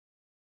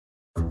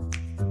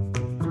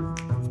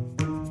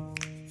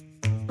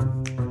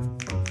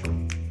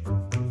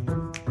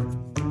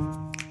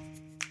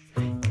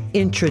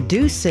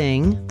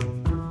Introducing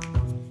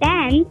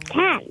Ben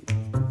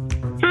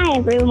 10. Hi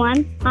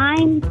everyone,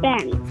 I'm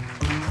Ben.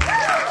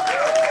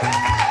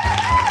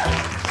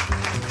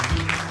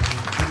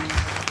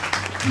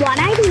 What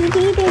I need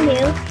you to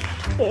do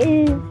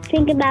is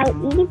think about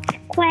each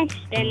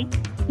question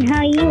and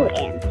how you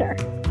answer.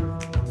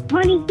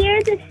 When you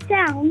hear the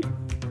sound,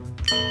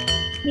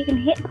 you can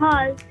hit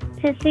pause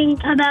to think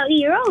about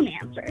your own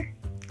answer.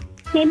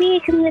 Maybe you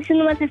can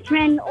listen with a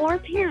friend or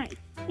parent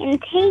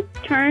and take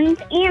turns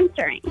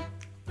answering.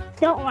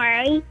 Don't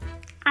worry,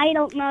 I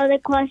don't know the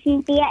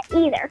questions yet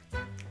either,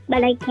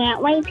 but I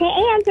can't wait to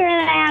answer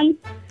them.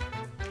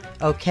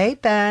 Okay,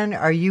 Ben,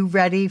 are you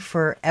ready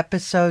for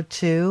episode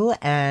 2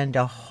 and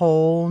a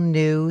whole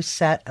new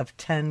set of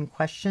 10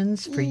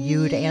 questions for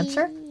you to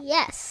answer?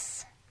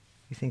 Yes.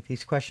 You think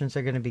these questions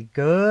are going to be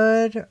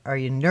good? Are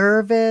you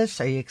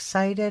nervous? Are you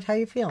excited? How are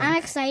you feeling? I'm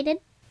excited.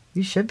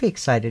 You should be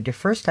excited. Your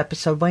first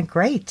episode went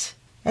great.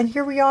 And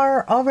here we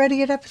are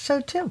already at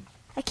episode 2.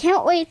 I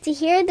can't wait to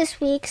hear this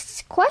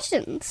week's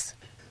questions.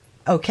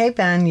 Okay,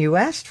 Ben, you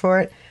asked for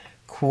it.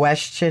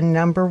 Question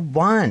number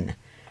 1.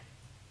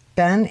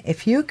 Ben,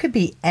 if you could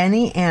be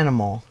any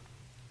animal,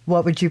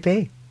 what would you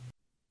be?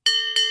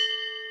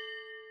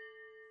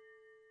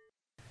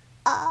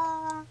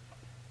 I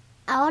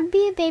would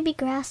be a baby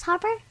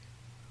grasshopper.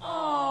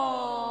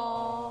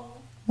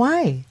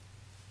 Why?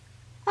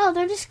 Oh,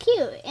 they're just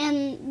cute,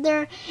 and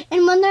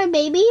when they're a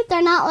baby,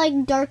 they're not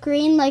like dark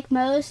green like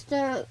most.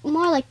 They're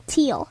more like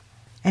teal.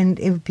 And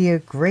it would be a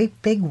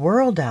great big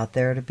world out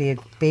there to be a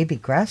baby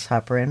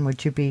grasshopper in.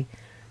 Would you be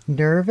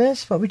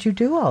nervous? What would you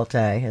do all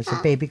day as a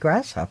baby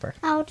grasshopper?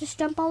 I would just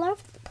jump all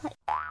over the place.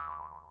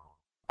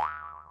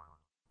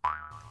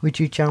 Would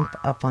you jump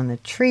up on the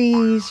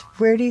trees?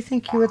 Where do you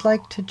think you would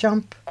like to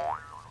jump?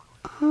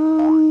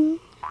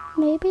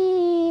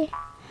 Maybe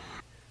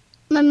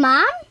my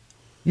mom?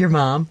 Your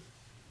mom?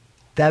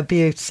 That'd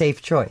be a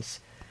safe choice.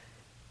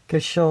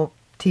 Because she'll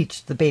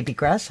teach the baby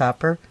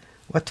grasshopper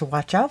what to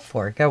watch out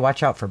for. You gotta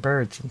watch out for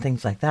birds and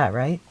things like that,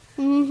 right?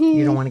 Mm-hmm.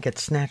 You don't want to get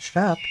snatched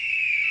up.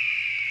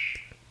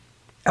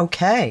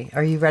 Okay,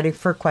 are you ready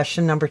for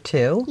question number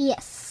 2?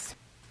 Yes.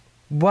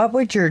 What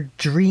would your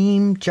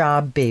dream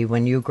job be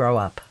when you grow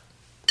up?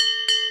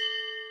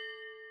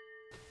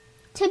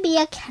 To be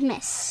a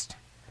chemist.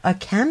 A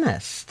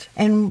chemist.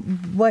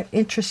 And what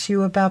interests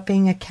you about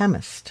being a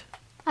chemist?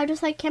 I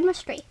just like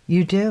chemistry.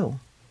 You do.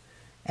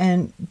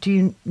 And do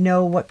you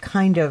know what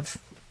kind of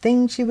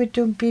things you would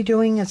be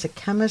doing as a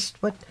chemist?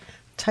 What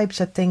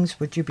types of things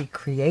would you be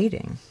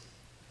creating?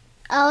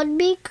 I would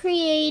be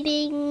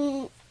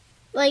creating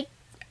like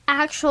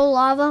actual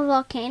lava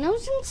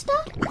volcanoes and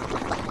stuff.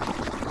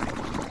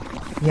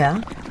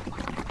 Yeah.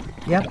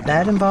 Yep,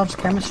 that involves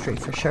chemistry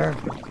for sure.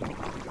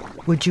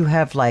 Would you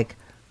have like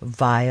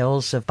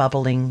vials of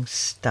bubbling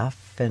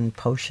stuff and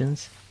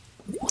potions?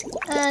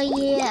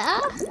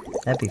 Yeah.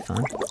 That'd be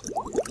fun.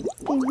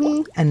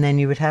 Mm-hmm. And then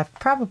you would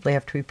probably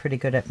have to be pretty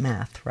good at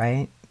math,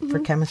 right? For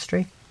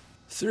chemistry?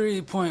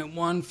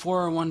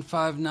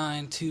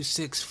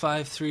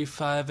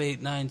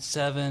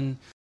 3.1415926535897.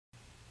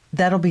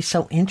 That'll be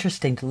so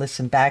interesting to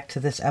listen back to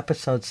this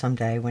episode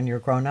someday when you're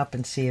grown up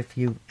and see if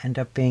you end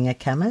up being a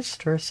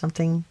chemist or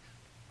something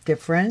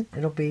different.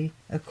 It'll be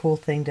a cool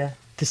thing to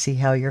see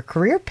how your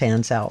career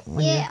pans out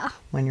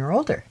when you're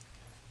older.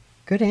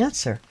 Good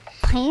answer.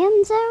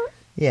 Pans out?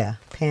 Yeah,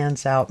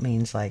 pans out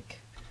means like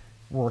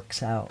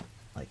works out,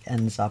 like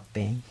ends up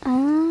being.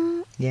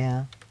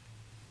 Yeah.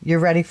 You're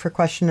ready for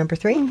question number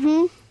 3?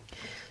 Mm-hmm.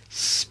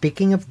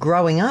 Speaking of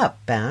growing up,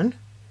 Ben,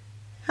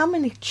 how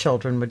many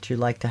children would you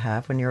like to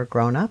have when you're a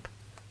grown up?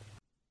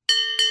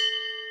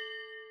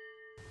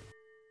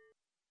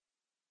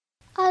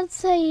 I'd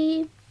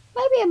say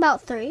maybe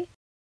about 3.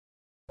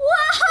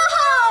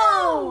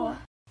 Whoa!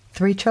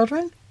 3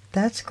 children?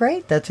 That's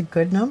great. That's a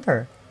good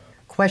number.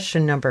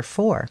 Question number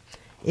 4.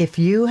 If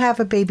you have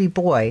a baby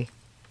boy,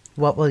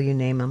 what will you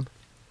name him?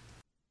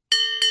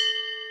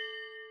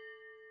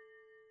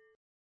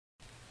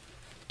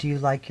 Do you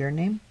like your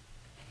name?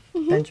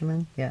 Mm-hmm.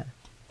 Benjamin? Yeah,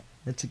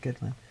 that's a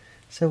good one.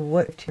 So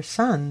what's your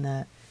son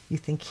that you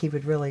think he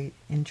would really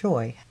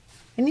enjoy?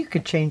 And you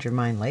could change your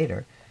mind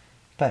later.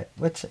 But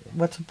what's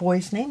a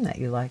boy's name that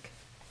you like?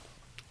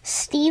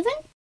 Steven?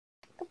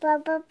 Blah,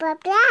 blah, blah,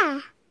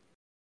 blah.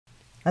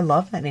 I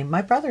love that name.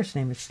 My brother's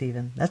name is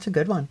Steven. That's a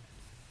good one.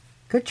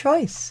 Good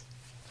choice.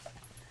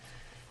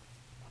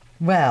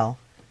 Well,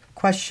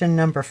 question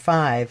number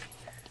 5.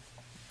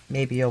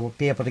 Maybe you'll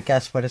be able to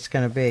guess what it's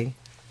going to be.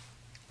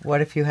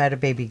 What if you had a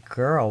baby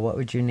girl? What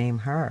would you name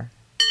her?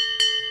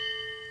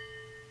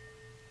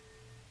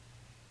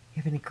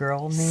 You have any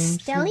girl names?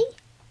 Stelly?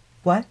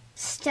 What?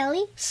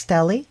 Stelly?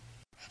 Stelly?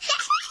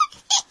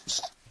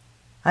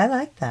 I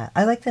like that.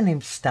 I like the name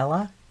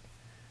Stella.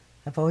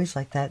 I've always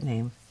liked that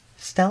name.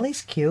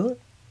 Stelly's cute.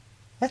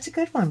 That's a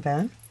good one,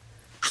 Ben.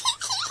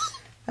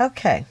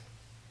 Okay.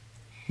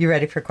 You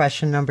ready for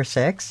question number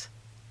 6?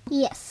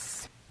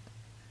 Yes.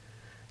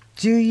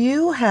 Do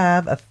you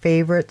have a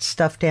favorite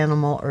stuffed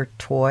animal or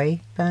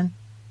toy, Ben?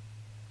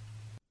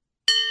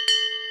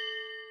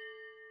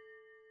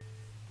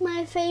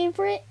 my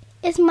favorite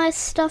is my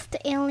stuffed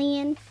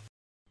alien.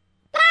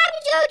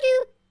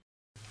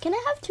 Can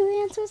I have two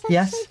answers, actually?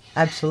 Yes,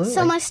 absolutely.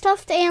 So my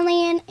stuffed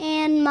alien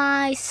and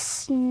my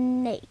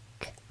snake.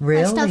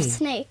 Really? My stuffed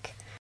snake.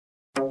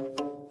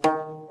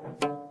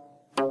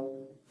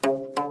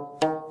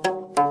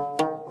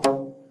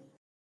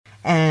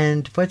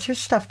 And what's your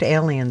stuffed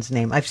alien's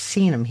name? I've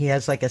seen him. He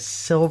has like a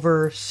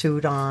silver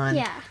suit on.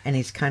 Yeah. And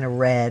he's kind of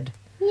red.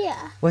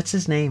 Yeah. What's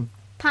his name?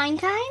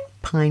 Pinekine?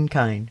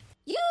 Pinekine.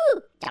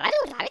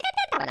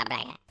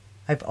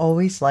 I've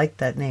always liked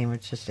that name.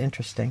 It's just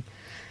interesting.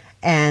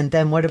 And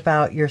then what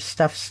about your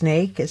stuffed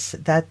snake? Is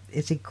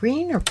he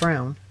green or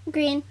brown?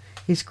 Green.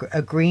 He's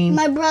a green.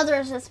 My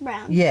brother's is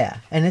brown. Yeah,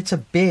 and it's a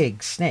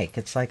big snake.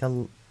 It's like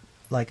a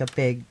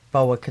big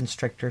boa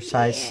constrictor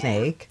sized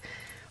snake,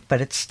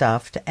 but it's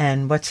stuffed.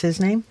 And what's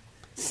his name?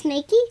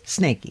 Snakey?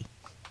 Snakey.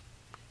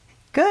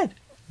 Good.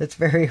 That's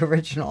very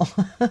original.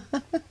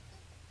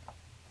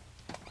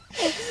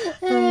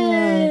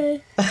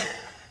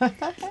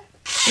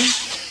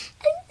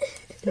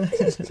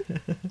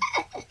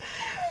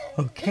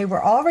 Okay,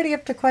 we're already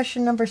up to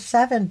question number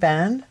 7,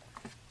 Ben.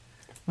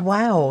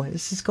 Wow,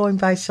 this is going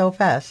by so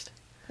fast.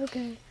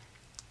 Okay.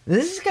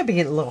 This is going to be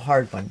a little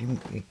hard one.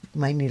 You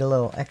might need a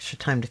little extra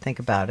time to think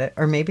about it,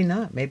 or maybe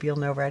not. Maybe you'll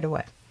know right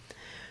away.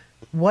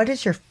 What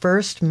is your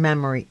first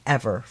memory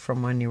ever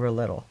from when you were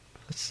little?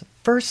 What's the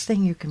first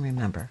thing you can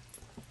remember?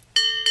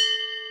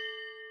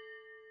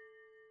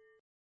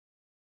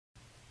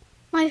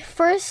 My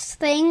first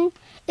thing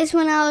is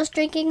when I was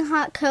drinking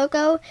hot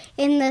cocoa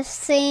in the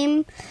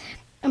same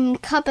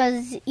cup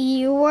as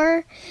you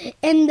were,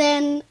 and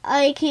then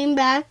I came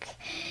back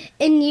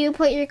and you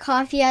put your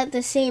coffee at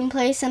the same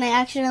place and I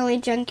accidentally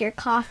drank your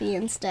coffee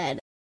instead.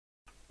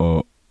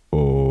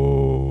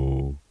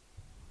 Uh-oh.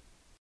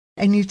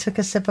 And you took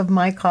a sip of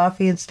my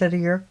coffee instead of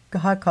your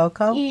hot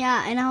cocoa?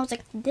 Yeah, and I was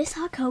like, this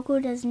hot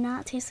cocoa does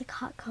not taste like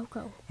hot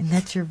cocoa. And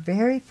that's your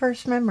very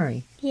first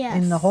memory? Yes.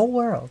 In the whole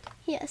world?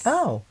 Yes.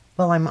 Oh,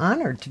 well, I'm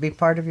honored to be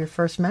part of your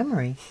first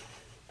memory.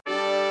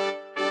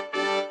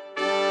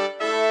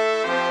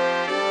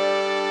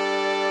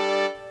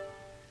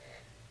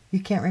 You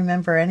can't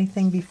remember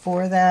anything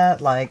before that?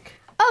 Like...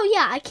 Oh,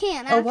 yeah, I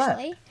can,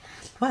 actually.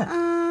 What?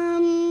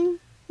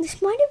 This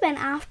might have been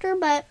after,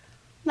 but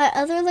my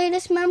other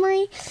latest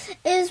memory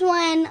is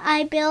when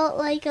I built,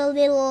 like, a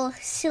little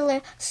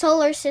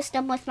solar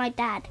system with my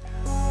dad.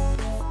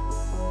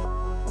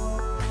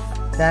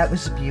 That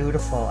was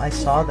beautiful. I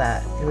saw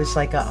that. It was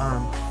like a,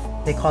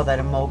 they call that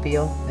a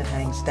mobile. It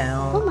hangs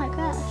down. Oh, my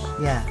gosh.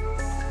 Yeah.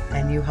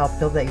 And you helped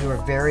build that. You were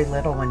very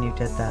little when you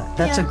did that.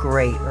 That's a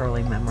great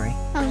early memory.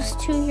 I was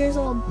 2 years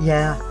old.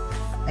 Yeah.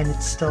 And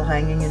it's still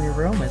hanging in your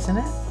room, isn't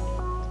it?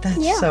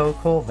 That's so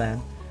cool,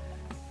 Ben.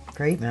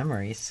 Great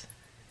memories.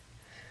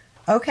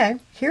 Okay.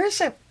 Here's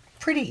a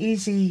pretty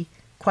easy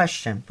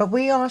question. But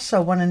we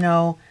also want to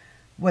know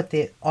what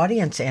the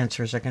audience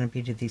answers are going to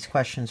be to these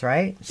questions,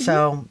 right? Mm-hmm.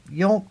 So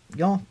you'll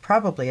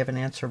probably have an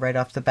answer right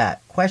off the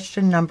bat.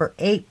 Question number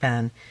 8,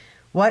 Ben.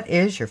 What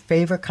is your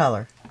favorite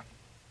color?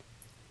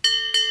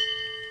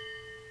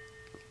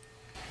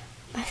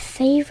 My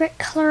favorite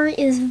color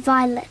is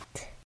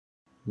violet.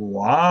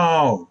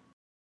 Wow.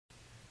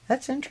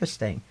 That's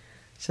interesting.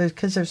 So,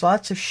 because there's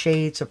lots of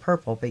shades of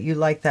purple, but you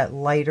like that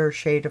lighter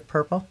shade of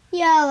purple?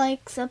 Yeah,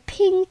 like the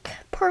pink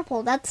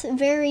purple. That's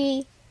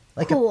very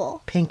like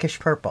cool. A pinkish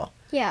purple.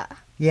 Yeah.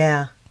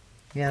 Yeah.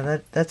 Yeah,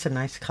 that's a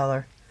nice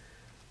color.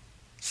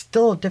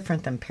 Still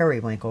different than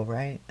periwinkle,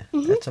 right?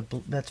 Mm-hmm.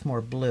 That's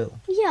more blue.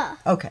 Yeah.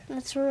 Okay.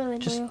 That's really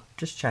blue.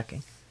 Just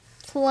checking.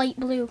 It's light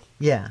blue.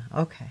 Yeah,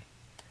 okay.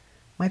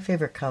 My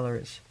favorite color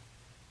is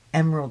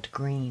emerald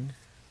green.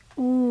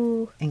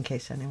 Ooh. In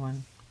case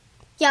anyone...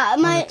 Yeah,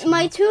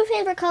 my two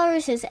favorite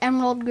colors is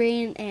emerald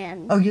green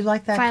and Oh, you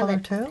like that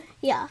violet. color too?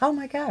 Yeah. Oh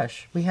my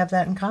gosh, we have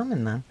that in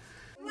common then.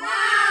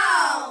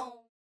 Wow!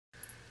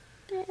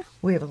 Yeah.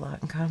 We have a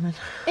lot in common.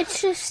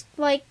 It's just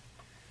like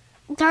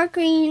dark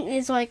green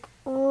is like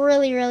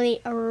really,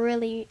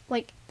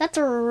 like that's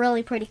a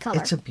really pretty color.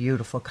 It's a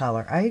beautiful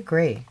color. I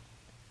agree.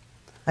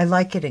 I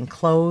like it in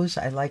clothes.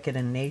 I like it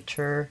in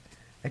nature.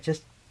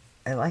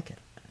 I like it.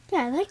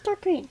 Yeah, I like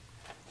dark green.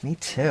 Me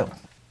too.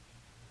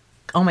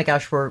 Oh my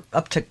gosh, we're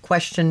up to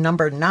question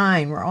number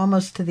 9. We're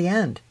almost to the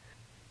end.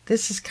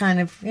 This is kind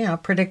of,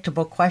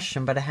 predictable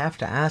question, but I have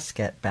to ask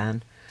it,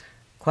 Ben.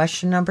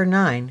 Question number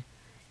 9.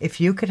 If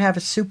you could have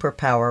a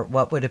superpower,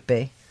 what would it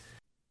be?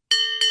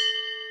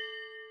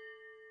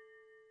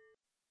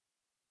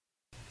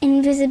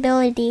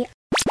 Invisibility.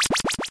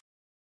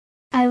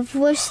 I've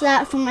wished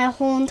that for my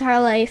whole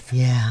entire life.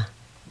 Yeah,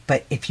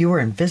 but if you were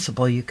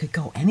invisible, you could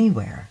go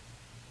anywhere.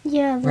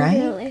 Yeah,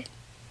 literally. Right?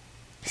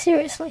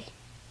 Seriously.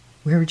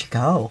 Where would you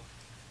go?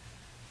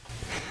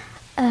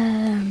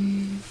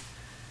 To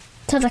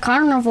the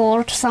carnival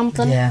or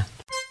something. Yeah.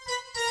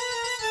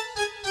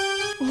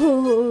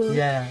 Ooh.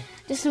 Yeah.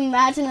 Just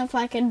imagine if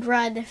I could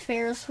ride the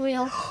Ferris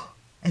wheel.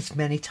 As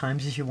many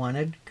times as you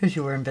wanted because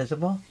you were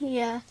invisible?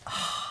 Yeah.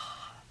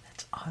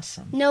 That's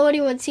awesome. Nobody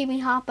would see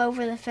me hop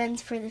over the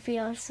fence for the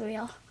Ferris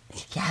wheel.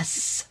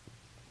 Yes.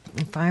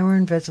 If I were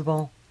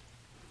invisible,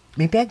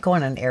 maybe I'd go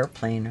on an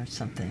airplane or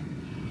something.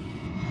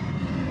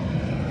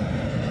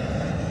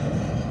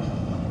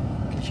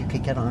 Because you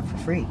could get on for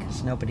free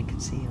because nobody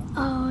could see you.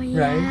 Oh,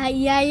 yeah. Right?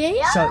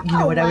 Yeah. So, you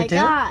know what I would do?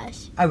 Oh, my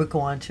gosh. I would go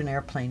onto an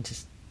airplane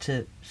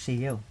to see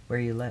you, where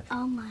you live.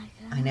 Oh, my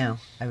gosh. I know.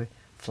 I would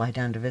fly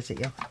down to visit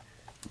you.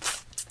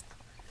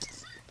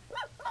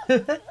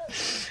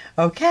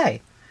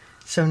 Okay.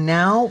 So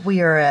now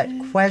we are at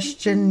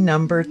question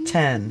number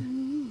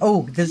 10.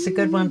 Oh, this is a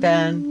good one,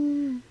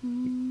 Ben.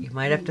 You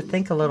might have to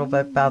think a little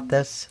bit about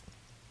this.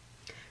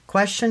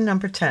 Question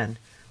number 10.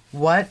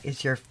 What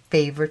is your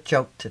favorite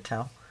joke to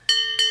tell?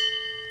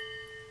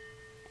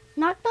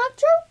 Knock knock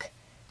joke?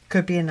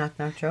 Could be a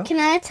knock-knock joke. Can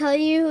I tell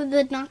you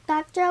the knock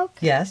knock joke?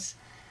 Yes.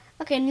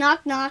 Okay,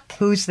 knock knock.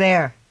 Who's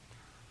there?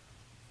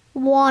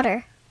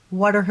 Water.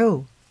 What or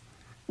who?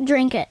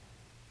 Drink it.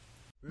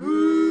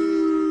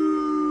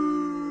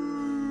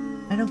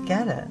 I don't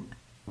get it.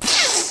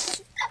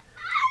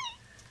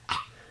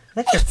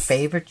 That's your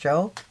favorite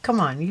joke? Come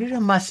on, you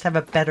must have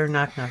a better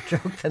knock-knock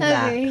joke than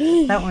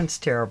Okay. that. That one's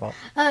terrible.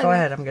 Go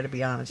ahead, I'm going to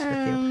be honest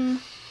with you.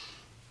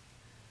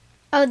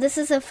 Oh, this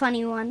is a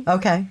funny one.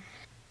 Okay,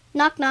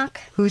 Knock knock.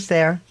 who's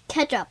there?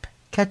 Ketchup.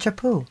 Ketchup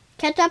who?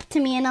 Catch up to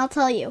me and I'll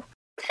tell you.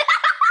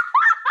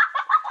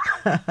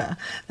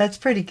 That's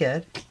pretty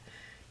good.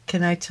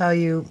 Can I tell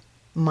you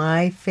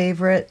my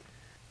favorite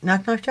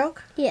knock-knock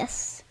joke?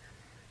 Yes.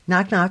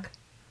 Knock knock.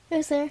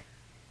 Who's there?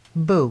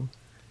 Boo.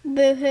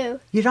 Boo hoo.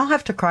 You don't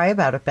have to cry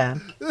about it,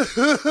 Ben.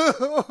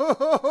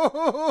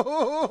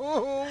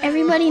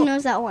 Everybody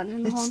knows that one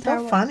in the whole It's entire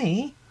still world.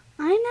 funny.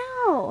 I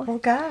know. Oh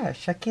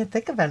gosh, I can't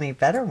think of any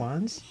better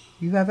ones.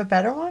 You have a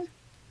better one?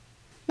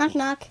 Knock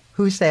knock.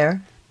 Who's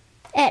there?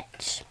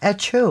 Etch.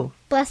 Etch who?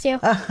 Bless you.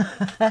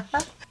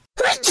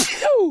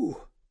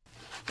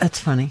 That's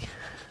funny.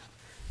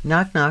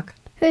 Knock knock.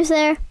 Who's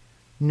there?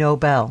 No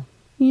bell.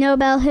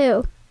 Nobel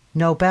who?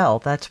 No bell.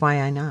 That's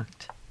why I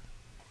knocked.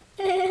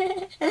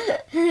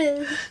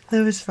 That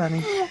was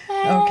funny.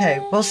 Okay,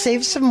 we'll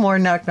save some more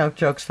knock-knock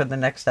jokes for the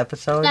next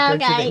episode. Don't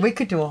you Okay. think? We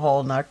could do a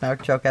whole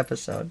knock-knock joke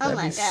episode. Oh That'd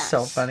my be so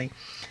gosh. funny.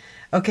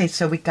 Okay,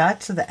 so we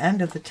got to the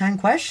end of the 10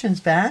 questions,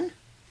 Ben.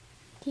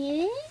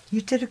 Yeah.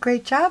 You did a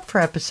great job for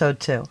episode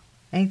 2.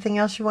 Anything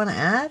else you want to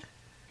add?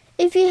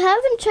 If you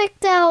haven't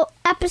checked out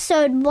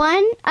episode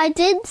 1, I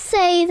did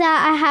say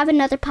that I have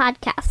another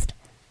podcast.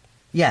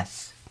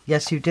 Yes.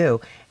 Yes, you do.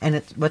 And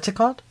it's, what's it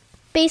called?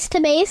 Base to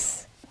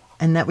Base.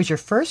 And that was your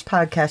first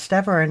podcast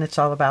ever, and it's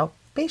all about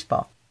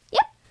baseball.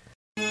 Yep.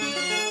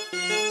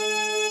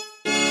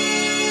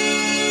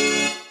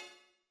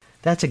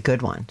 That's a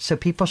good one. So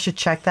people should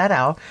check that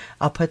out.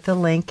 I'll put the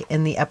link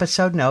in the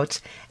episode notes.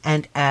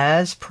 And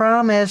as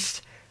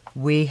promised,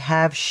 we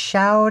have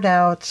shout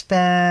outs,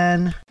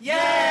 Ben.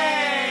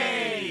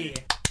 Yay!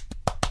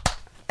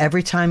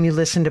 Every time you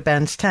listen to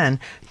Ben's 10,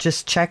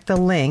 just check the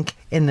link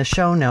in the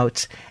show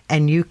notes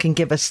and you can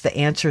give us the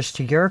answers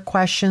to your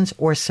questions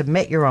or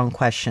submit your own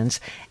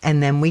questions.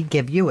 And then we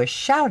give you a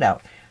shout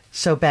out.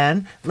 So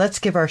Ben, let's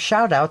give our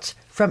shout outs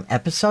from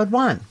episode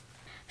 1.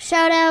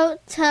 Shout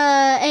out to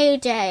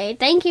AJ.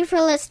 Thank you for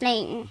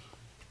listening.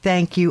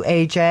 Thank you,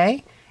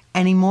 AJ.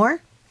 Any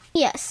more?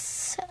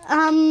 Yes.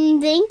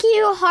 Thank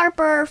you,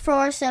 Harper,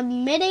 for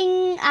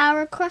submitting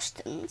our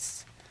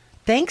questions.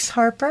 Thanks,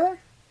 Harper.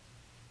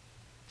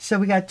 So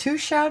we got 2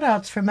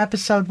 shout-outs from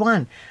episode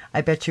 1.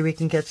 I bet you we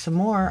can get some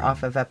more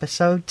off of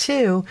episode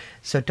 2.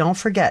 So don't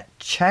forget,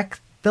 check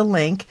the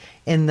link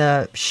in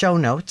the show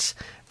notes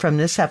from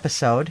this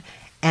episode,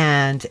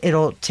 and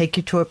it'll take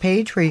you to a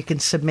page where you can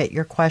submit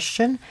your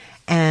question,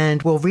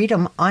 and we'll read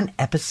them on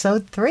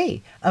episode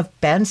 3 of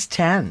Ben's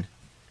 10.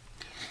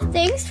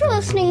 Thanks for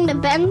listening to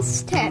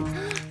Ben's 10.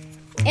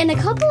 In a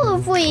couple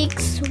of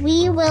weeks,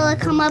 we will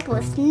come up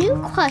with new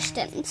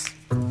questions.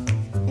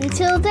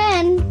 Until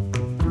then,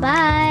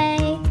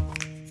 bye.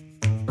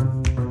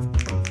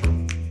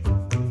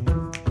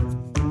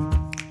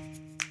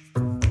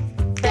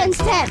 Ben's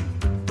 10.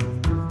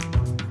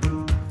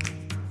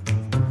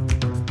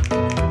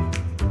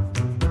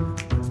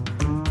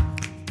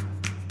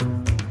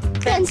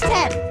 Ben's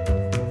 10.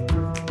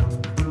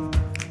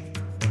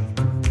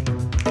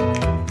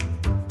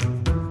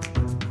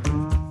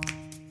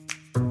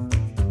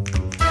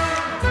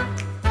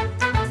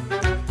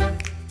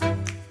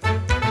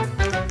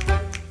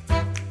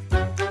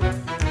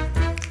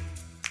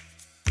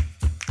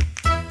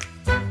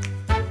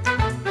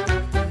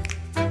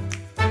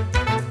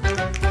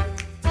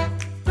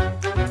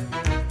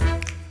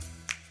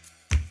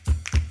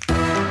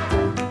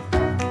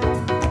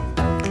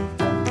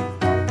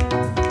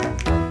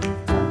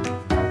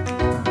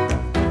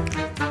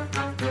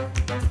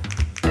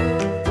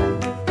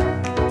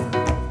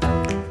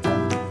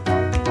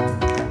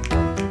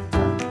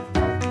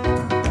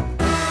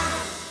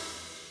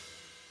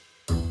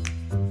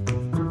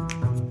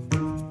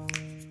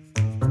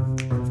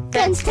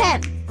 Ben's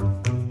 10.